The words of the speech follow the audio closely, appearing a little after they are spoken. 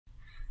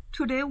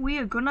Today we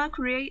are gonna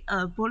create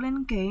a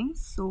bowling game.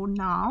 So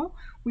now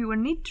we will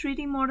need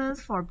 3D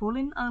models for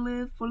bowling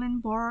alley, bowling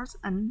balls,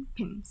 and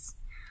pins.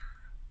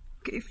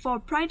 Okay, for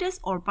practice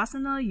or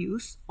personal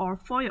use or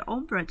for your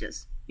own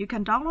projects, you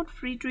can download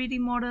free 3D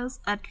models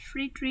at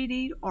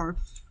free3D or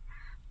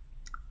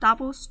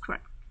double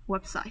script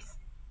websites,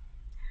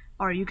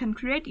 or you can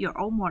create your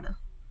own model.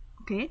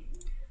 Okay,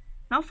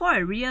 now for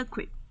a real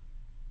quick,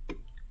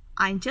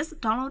 I just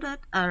downloaded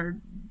a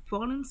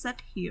bowling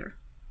set here.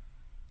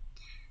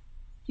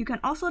 You can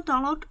also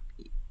download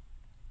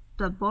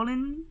the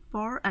bowling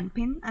ball and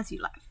pin as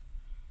you like.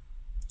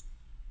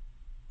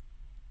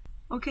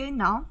 Okay,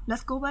 now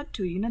let's go back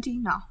to Unity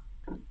now.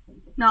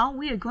 Now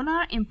we are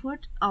gonna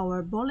import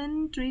our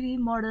bowling 3D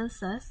model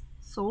sets.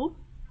 So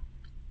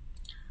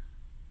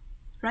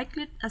right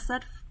click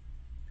Asset,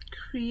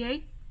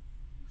 create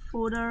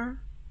folder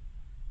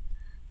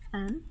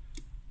and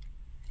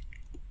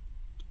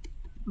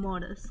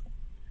models.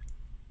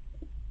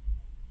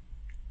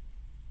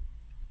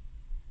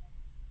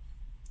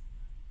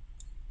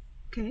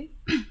 Okay,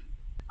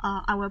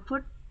 I will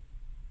put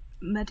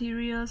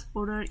materials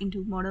folder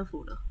into model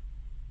folder.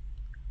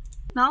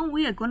 Now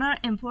we are gonna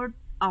import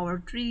our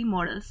 3D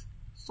models.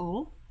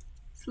 So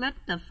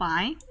select the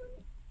file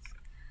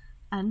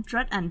and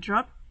drag and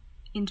drop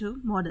into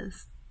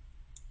models.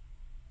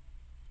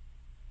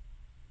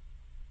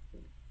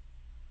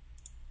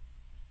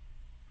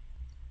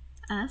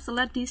 And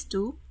select these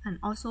two and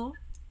also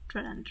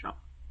drag and drop.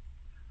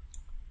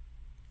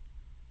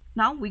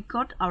 Now we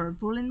got our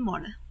bowling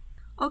model.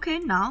 Okay,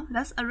 now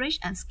let's arrange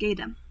and scale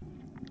them.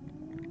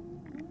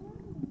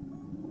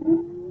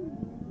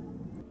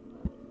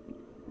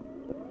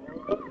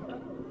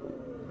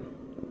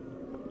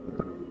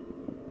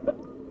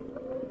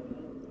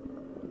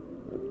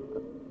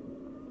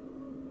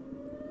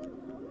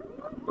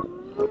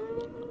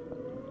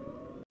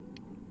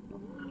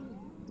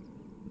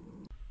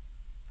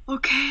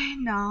 Okay,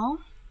 now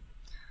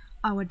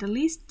I will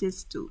delete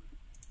these two.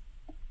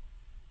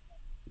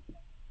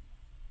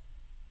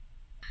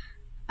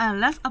 And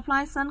let's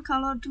apply sun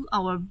color to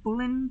our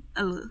bowling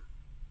alley.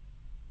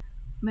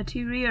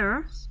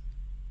 Materials,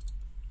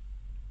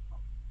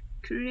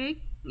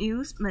 create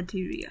use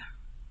material.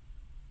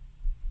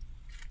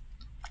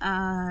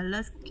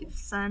 Let's give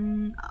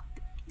sun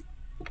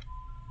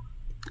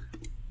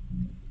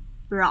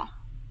brown.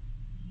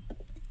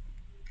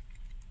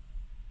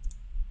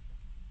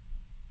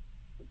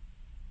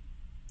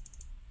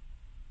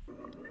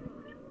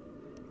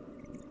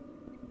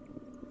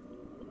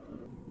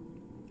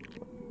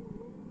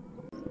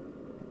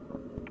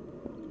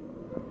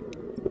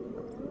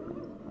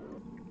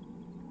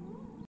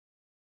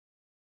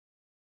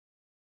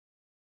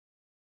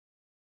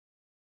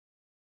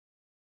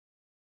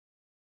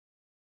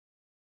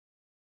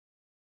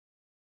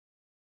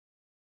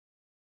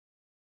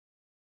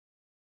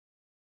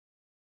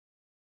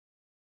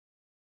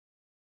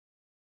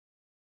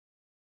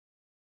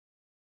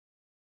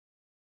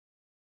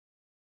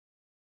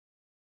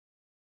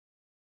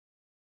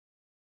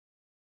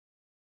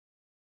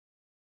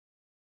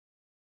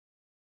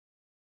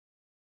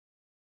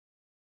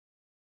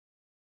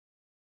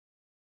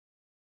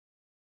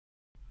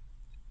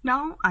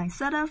 Now I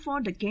set up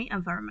for the game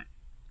environment.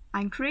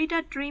 I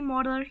created 3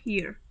 models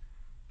here: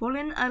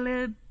 bowling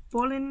alley,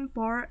 bowling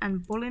ball,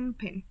 and bowling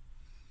pin.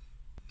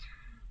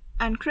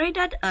 And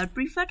created a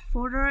preset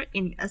folder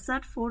in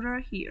asset folder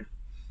here.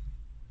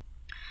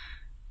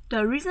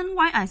 The reason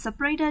why I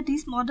separated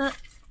this model,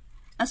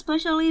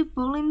 especially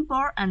bowling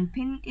ball and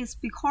pin, is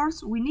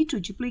because we need to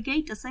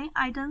duplicate the same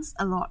items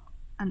a lot.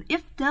 And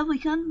if there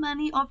become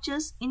many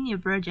objects in your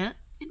project,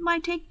 it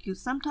might take you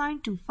some time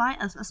to find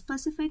a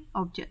specific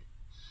object.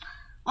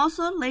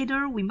 Also,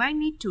 later we might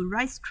need to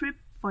write script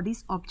for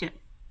this object.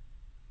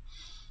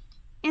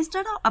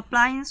 Instead of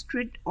applying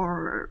script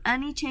or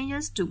any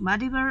changes to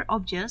multiple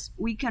objects,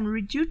 we can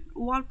reduce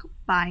work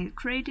by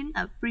creating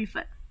a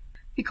preset.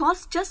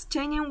 Because just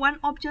changing one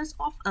object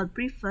of a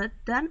preset,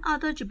 then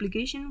other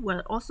duplication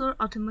will also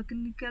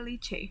automatically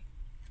change.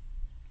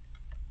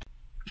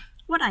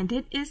 What I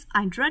did is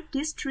I dragged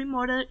these 3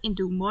 models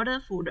into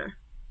model folder,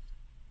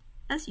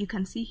 as you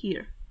can see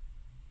here.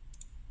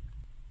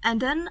 And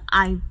then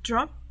I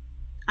drag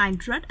and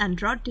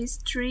drop these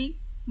 3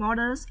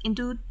 models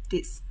into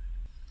this.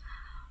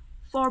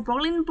 For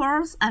bowling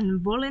balls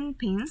and bowling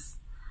pins,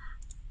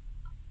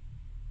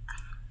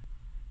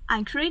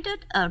 I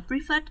created a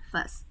preset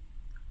first.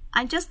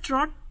 I just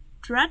drag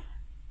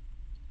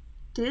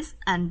this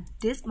and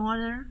this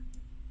model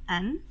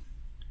and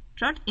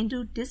drag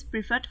into this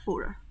preset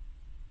folder.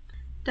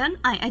 Then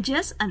I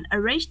adjust and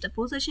arrange the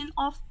position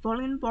of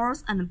bowling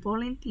balls and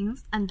bowling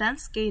pins and then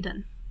scale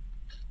them.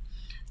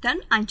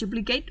 Then I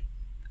duplicate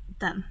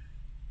them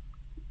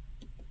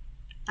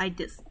like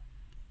this.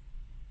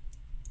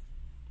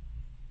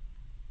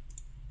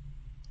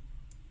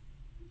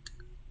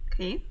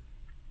 Okay.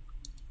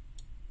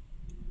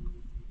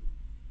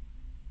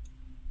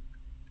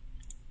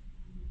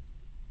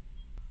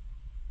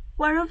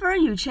 Wherever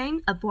you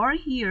change a ball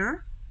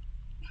here,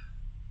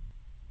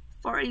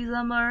 for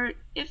example,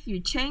 if you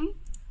change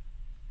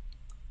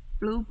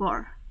blue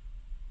bar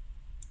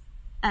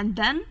and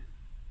then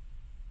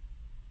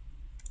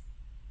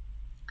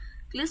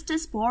click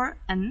this bar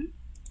and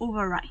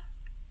override.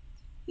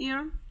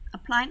 Here,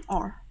 apply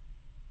all.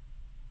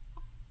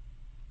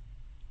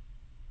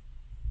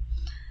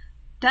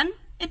 Then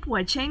it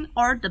will change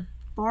all the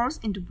bars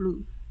into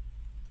blue.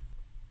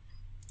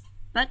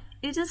 But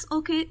it is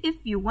okay if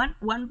you want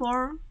one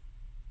bar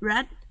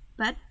red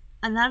but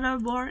another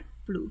bar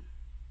blue.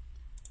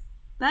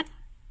 But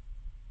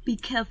be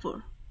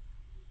careful,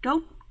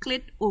 don't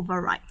click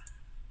override.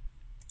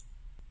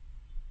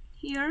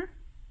 Here,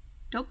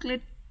 don't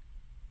click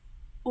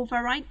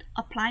override,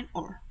 apply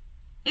all.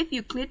 If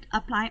you click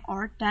apply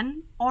all,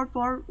 then all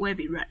bars will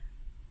be red.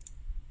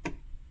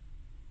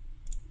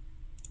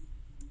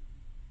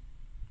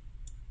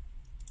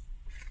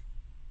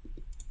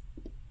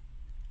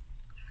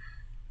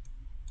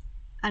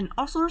 And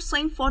also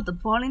same for the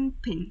bowling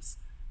pins.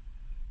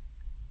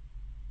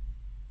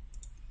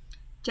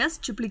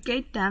 Just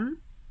duplicate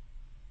them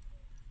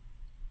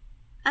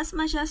as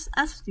much as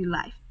you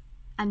like,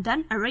 and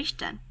then arrange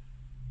them.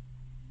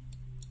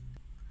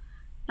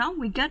 Now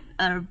we get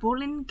a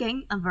bowling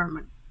game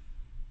environment.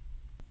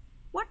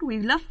 What we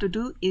love to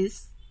do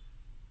is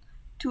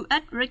to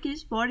add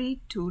rigid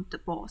body to the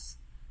balls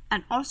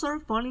and also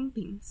bowling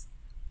pins.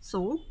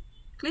 So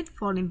click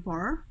bowling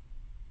bar,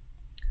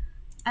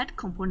 add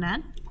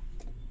component,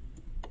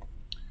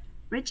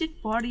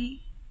 rigid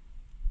body.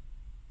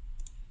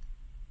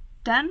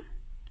 Then,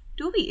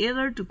 to be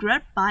able to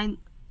grab by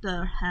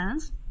the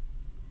hands,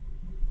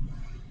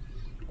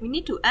 we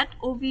need to add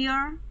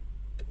OVR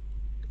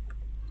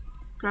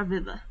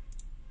graviver.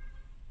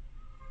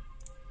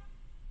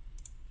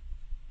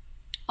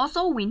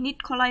 Also, we need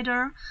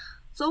collider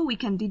so we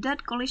can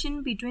detect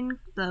collision between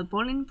the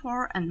bowling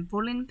ball and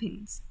bowling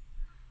pins,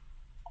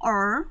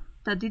 or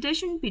the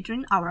detection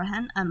between our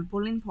hand and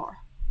bowling ball.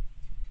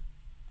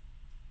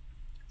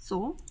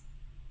 So,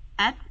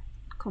 add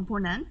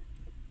component,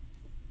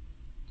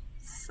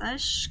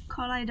 slash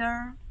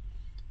collider,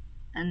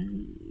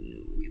 and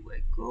we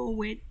will go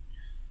with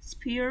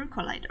sphere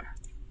collider.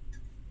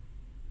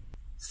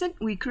 Since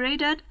we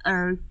created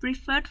a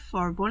preferred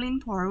for bowling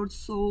ball,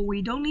 so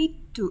we don't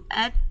need to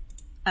add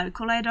a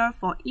collider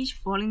for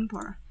each bowling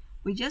ball.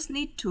 We just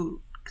need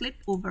to click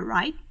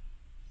override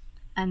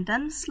and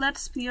then select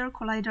sphere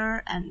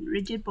collider and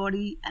rigid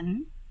body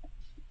and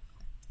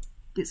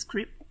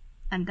descript,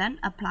 and then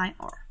apply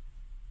all.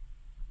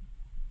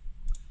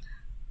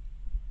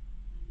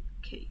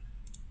 Okay.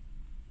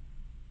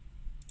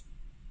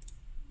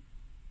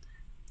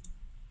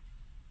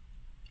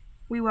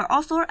 We will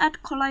also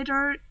add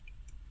collider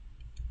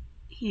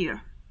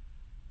here.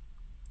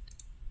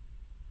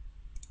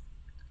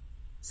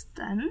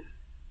 Then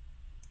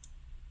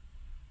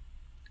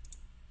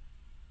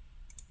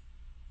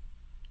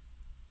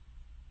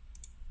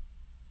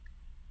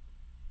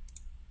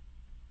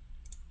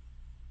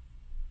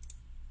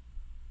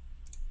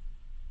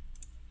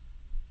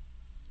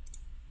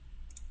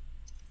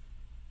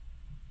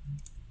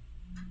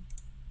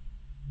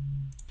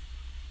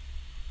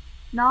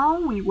now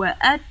we will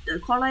add the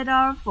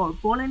collider for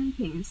bowling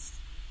pins.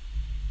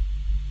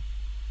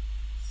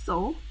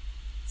 So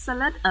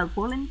select a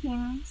bowling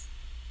pins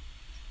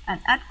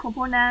and add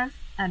components,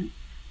 and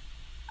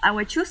I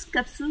will choose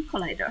capsule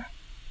collider.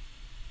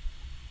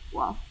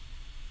 Wow,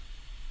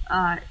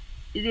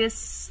 it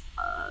is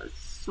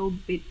so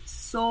big.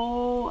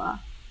 So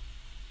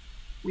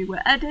we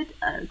will edit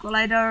a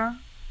collider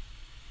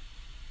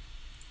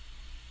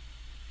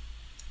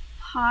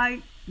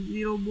height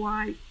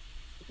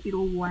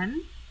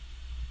 0.01,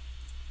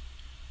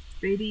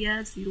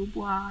 radius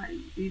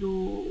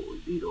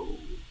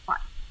 0.005.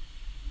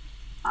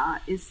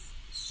 It's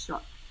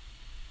short.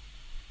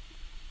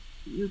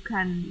 You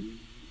can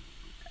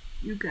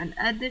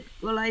edit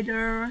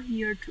collider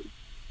here too.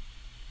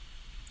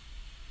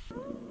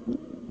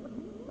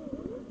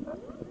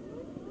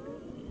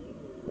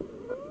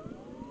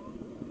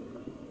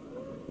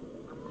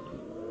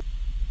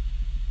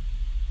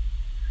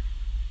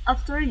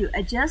 After you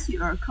adjust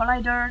your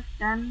collider,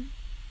 then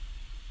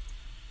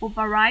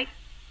override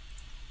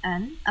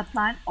and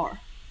apply all.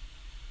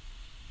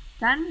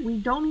 Then we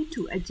don't need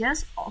to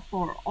adjust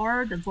for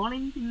all the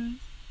bowling pins.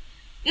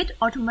 It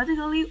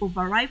automatically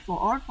overrides for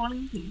all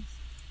bowling pins.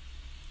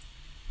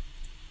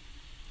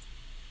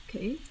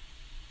 Okay.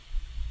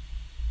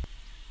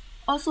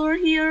 Also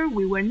here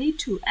we will need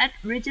to add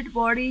rigid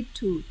body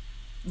to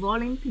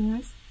bowling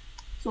pins.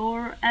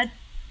 So add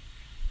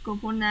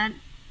component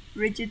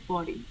rigid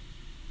body,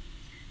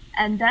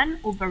 and then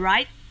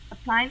override,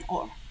 apply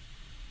all.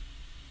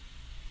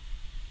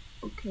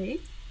 Okay.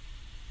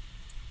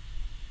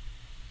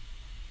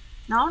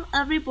 Now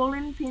every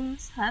bowling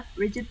pins have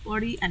rigid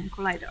body and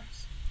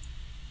colliders.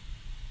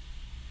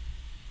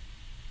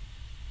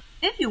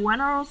 If you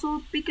wanna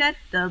also picket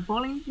the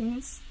bowling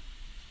pins,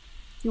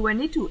 you will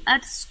need to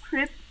add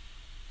script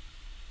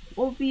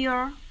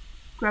OVR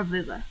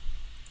graviver.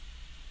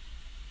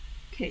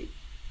 Okay,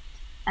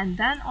 and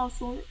then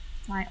also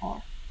apply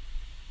all.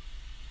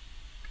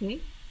 Okay,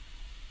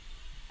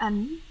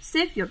 and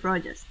save your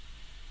project.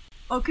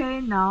 Okay,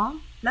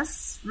 now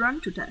let's run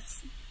to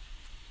test.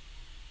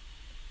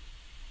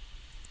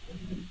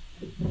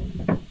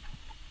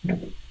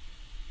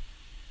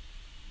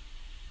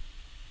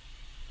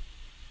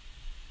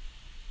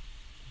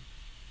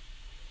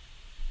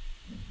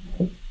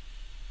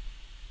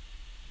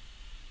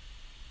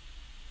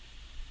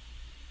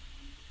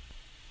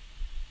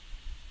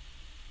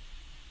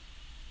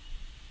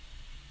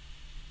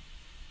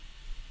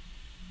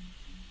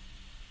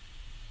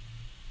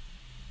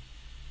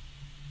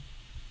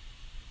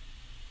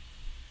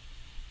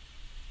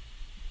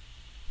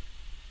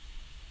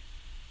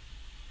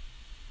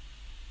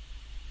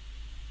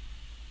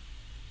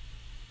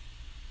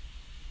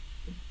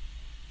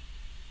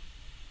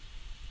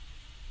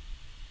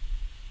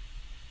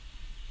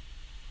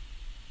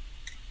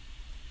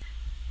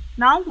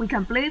 Now we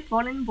can play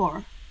falling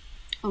ball.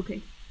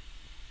 Okay.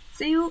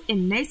 See you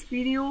in next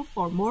video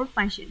for more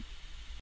function.